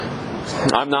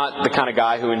I'm not the kind of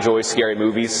guy who enjoys scary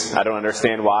movies. I don't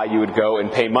understand why you would go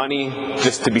and pay money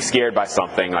just to be scared by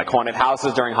something. Like haunted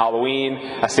houses during Halloween,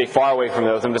 I stay far away from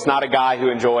those. I'm just not a guy who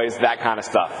enjoys that kind of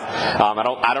stuff.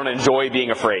 I don't enjoy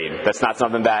being afraid. That's not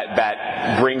something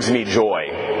that brings me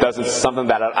joy. That's something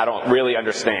that I don't really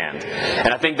understand.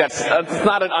 And I think that's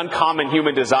not an uncommon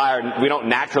human desire. We don't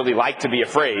naturally like to be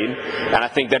afraid. And I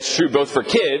think that's true both for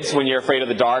kids, when you're afraid of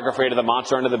the dark, afraid of the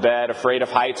monster under the bed, afraid of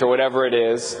heights or whatever it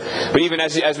is. But even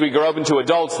as we grow up into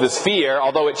adults, this fear,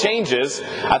 although it changes,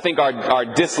 I think our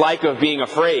dislike of being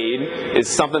afraid is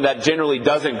something that generally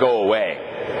doesn't go away.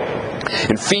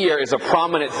 And fear is a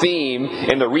prominent theme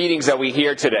in the readings that we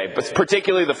hear today, but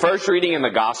particularly the first reading in the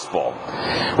Gospel.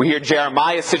 We hear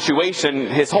Jeremiah's situation.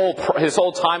 His whole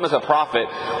time as a prophet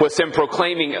was him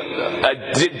proclaiming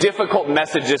difficult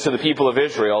messages to the people of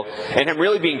Israel, and him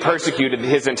really being persecuted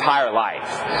his entire life.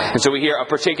 And so we hear a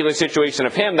particular situation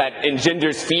of him that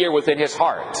engenders fear within his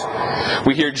heart.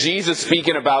 We hear Jesus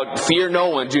speaking about fear no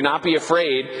one, do not be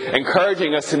afraid,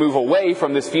 encouraging us to move away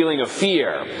from this feeling of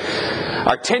fear.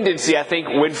 Our tendency, I think,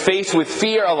 when faced with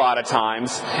fear a lot of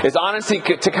times, is honestly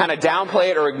to kind of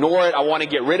downplay it or ignore it. I want to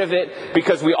get rid of it,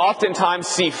 because we oftentimes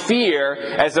see fear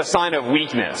as a sign of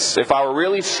weakness. If I were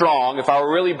really strong, if I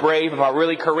were really brave, if I were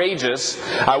really courageous,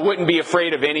 I wouldn't be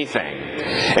afraid of anything.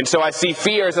 And so I see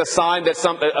fear as a sign that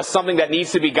something that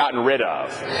needs to be gotten rid of.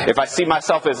 If I see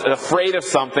myself as afraid of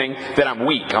something, then I'm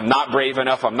weak. I'm not brave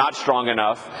enough. I'm not strong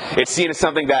enough. It's seen as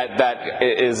something that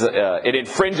it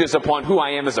infringes upon who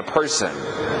I am as a person.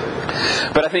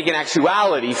 But I think in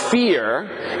actuality, fear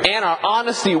and our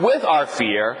honesty with our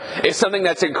fear is something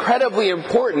that's incredibly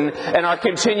important in our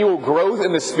continual growth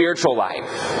in the spiritual life.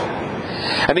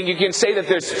 I think you can say that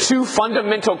there's two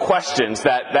fundamental questions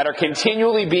that are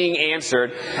continually being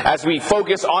answered as we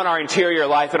focus on our interior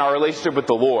life and our relationship with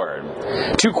the Lord.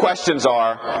 Two questions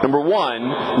are, number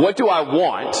one, what do I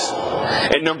want?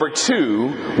 And number two,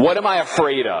 what am I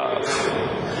afraid of?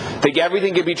 I think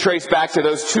everything can be traced back to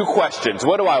those two questions.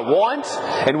 What do I want,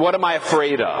 and what am I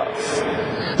afraid of?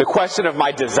 The question of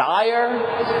my desire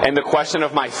and the question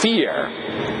of my fear.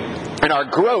 And our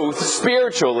growth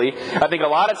spiritually, I think a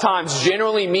lot of times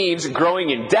generally means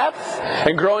growing in depth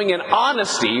and growing in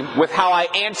honesty with how I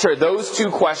answer those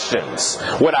two questions.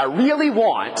 What I really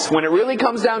want, when it really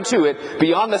comes down to it,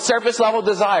 beyond the surface level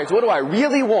desires, what do I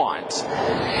really want?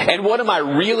 And what am I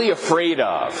really afraid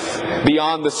of?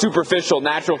 Beyond the superficial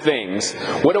natural things,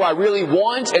 what do I really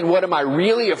want, and what am I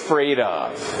really afraid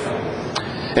of?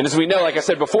 And as we know, like I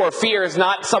said before, fear is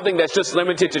not something that's just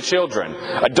limited to children.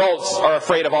 Adults are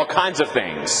afraid of all kinds of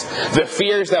things. The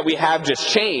fears that we have just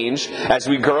change as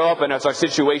we grow up and as our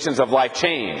situations of life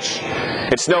change.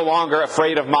 It's no longer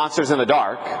afraid of monsters in the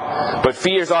dark, but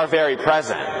fears are very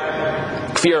present.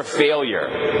 Fear of failure,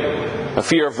 a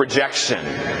fear of rejection,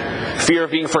 fear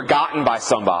of being forgotten by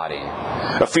somebody,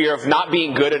 a fear of not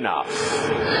being good enough,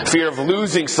 fear of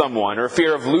losing someone, or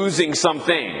fear of losing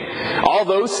something. All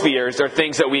those fears are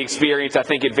things that we experience, I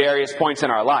think, at various points in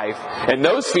our life. And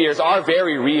those fears are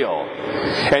very real.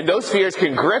 And those fears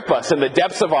can grip us in the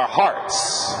depths of our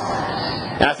hearts.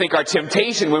 And I think our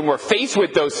temptation when we're faced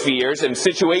with those fears and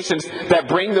situations that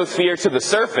bring those fears to the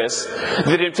surface,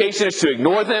 the temptation is to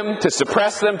ignore them, to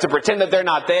suppress them, to pretend that they're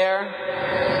not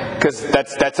there. Because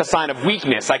that's a sign of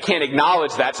weakness. I can't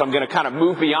acknowledge that, so I'm going to kind of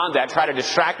move beyond that, try to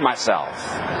distract myself.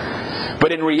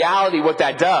 But in reality, what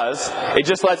that does, it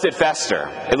just lets it fester.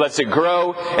 It lets it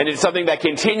grow, and it's something that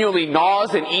continually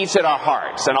gnaws and eats at our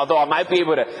hearts. And although I might be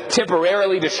able to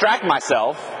temporarily distract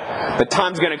myself, the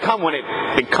time's going to come when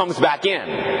it comes back in,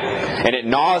 and it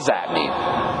gnaws at me.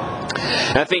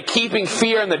 And I think keeping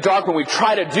fear in the dark, when we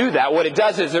try to do that, what it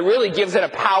does is it really gives it a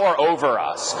power over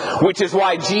us. Which is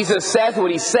why Jesus says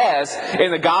what he says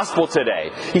in the gospel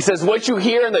today. He says, what you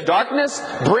hear in the darkness,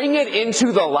 bring it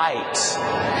into the light.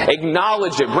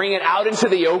 Acknowledge it. Bring it out into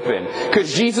the open.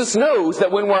 Because Jesus knows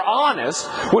that when we're honest,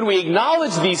 when we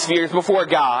acknowledge these fears before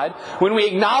God, when we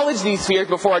acknowledge these fears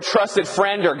before a trusted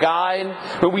friend or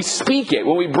guide, when we speak it,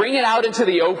 when we bring it out into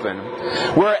the open,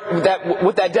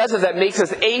 what that does is that makes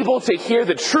us able to hear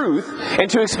the truth and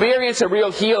to experience a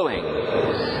real healing.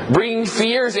 Bringing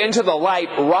fears into the light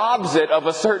robs it of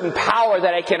a certain power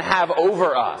that it can have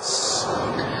over us.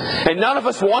 And none of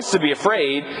us wants to be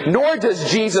afraid, nor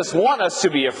does Jesus want us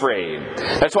to be afraid.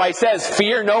 That's why he says,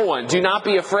 fear no one, do not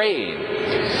be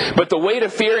afraid. But the way to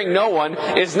fearing no one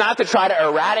is not to try to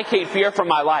eradicate fear from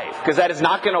my life, because that is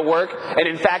not going to work, and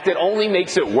in fact it only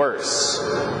makes it worse.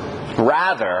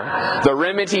 Rather, the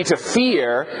remedy to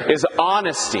fear is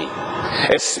honesty,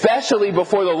 especially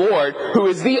before the Lord, who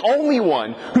is the only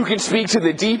one who can speak to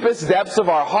the deepest depths of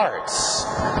our hearts.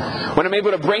 When I'm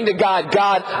able to bring to God,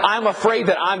 God, I'm afraid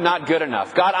that I'm not good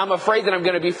enough. God, I'm afraid that I'm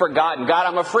going to be forgotten. God,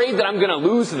 I'm afraid that I'm going to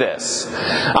lose this.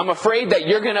 I'm afraid that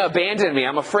you're going to abandon me.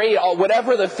 I'm afraid,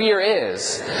 whatever the fear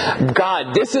is.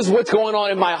 God, this is what's going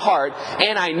on in my heart,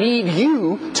 and I need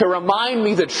you to remind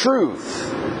me the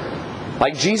truth.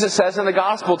 Like Jesus says in the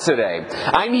gospel today,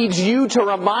 I need you to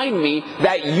remind me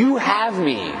that you have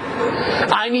me.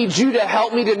 I need you to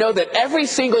help me to know that every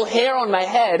single hair on my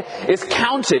head is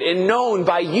counted and known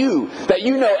by you. That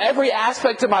you know every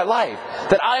aspect of my life.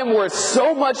 That I am worth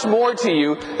so much more to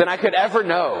you than I could ever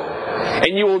know.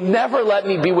 And you will never let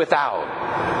me be without.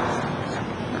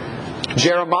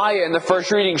 Jeremiah in the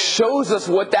first reading shows us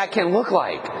what that can look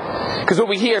like. Because what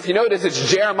we hear, if you notice,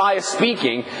 it's Jeremiah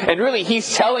speaking, and really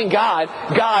he's telling God,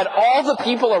 God, all the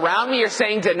people around me are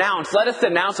saying denounce. Let us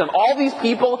denounce them. All these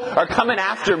people are coming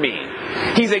after me.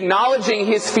 He's acknowledging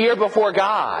his fear before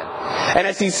God. And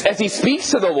as he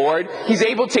speaks to the Lord, he's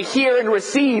able to hear and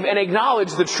receive and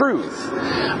acknowledge the truth.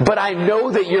 But I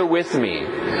know that you're with me.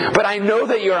 But I know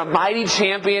that you're a mighty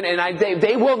champion, and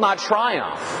they will not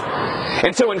triumph.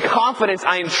 And so in confidence,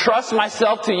 I entrust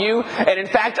myself to you, and in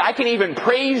fact, I can even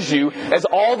praise you as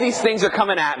all these things are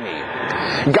coming at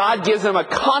me. God gives them a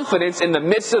confidence in the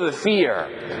midst of the fear.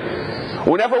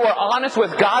 Whenever we're honest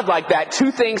with God like that,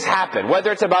 two things happen,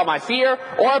 whether it's about my fear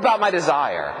or about my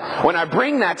desire. When I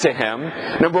bring that to Him,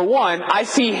 number one, I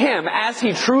see Him as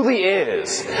He truly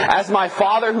is, as my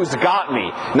Father who's got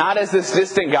me, not as this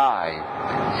distant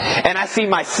guy. And I see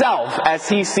myself as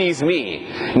He sees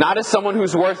me, not as someone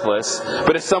who's worthless,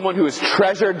 but as someone who is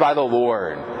treasured by the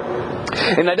Lord.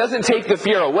 And that doesn't take the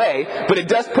fear away, but it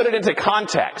does put it into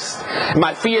context.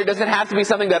 My fear doesn't have to be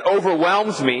something that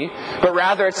overwhelms me, but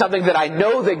rather it's something that I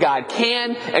know that God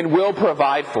can and will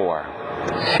provide for.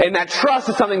 And that trust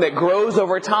is something that grows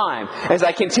over time. As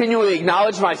I continually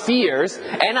acknowledge my fears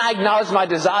and I acknowledge my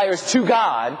desires to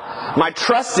God, my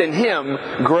trust in Him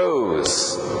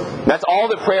grows. That's all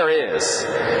that prayer is.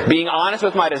 Being honest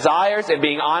with my desires and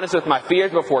being honest with my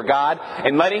fears before God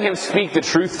and letting Him speak the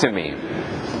truth to me.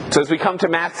 So as we come to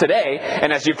Mass today,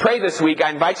 and as you pray this week, I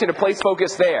invite you to place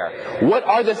focus there. What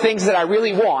are the things that I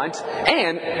really want?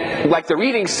 And, like the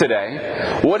readings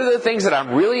today, what are the things that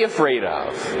I'm really afraid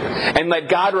of? And let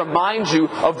God remind you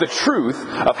of the truth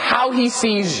of how He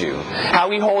sees you,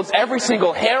 how He holds every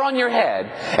single hair on your head,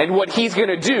 and what He's going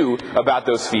to do about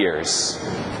those fears.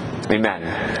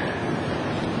 Amen.